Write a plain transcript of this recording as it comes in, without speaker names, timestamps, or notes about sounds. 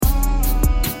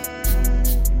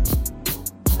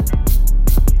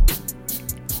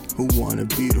Who wanna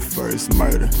be the first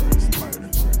murder?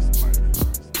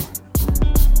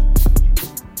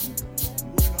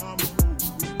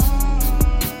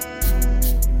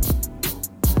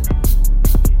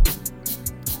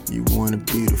 You wanna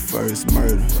be the first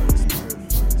murder?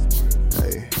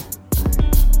 Hey.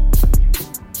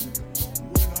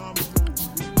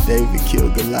 David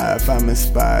killed Goliath, I'm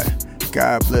inspired.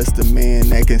 God bless the man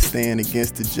that can stand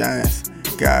against the giants.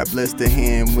 God bless the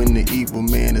hand when the evil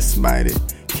man is smited.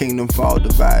 Kingdom fall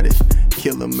divided.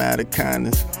 Kill him out of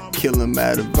kindness, kill him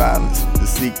out of violence. The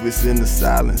secret's in the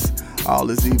silence. All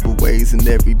his evil ways, and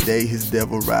every day his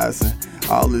devil rising.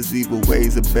 All his evil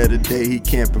ways, a better day, he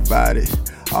can't provide it.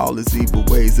 All his evil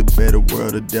ways, a better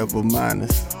world, a devil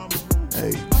minus.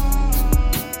 Hey.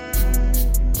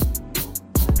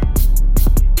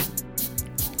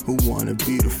 Who wanna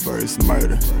be the first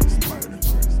murder?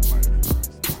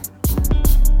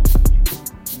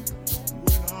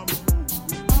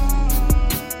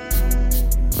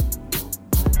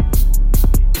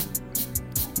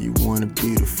 You wanna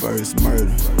be the first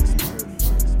murder?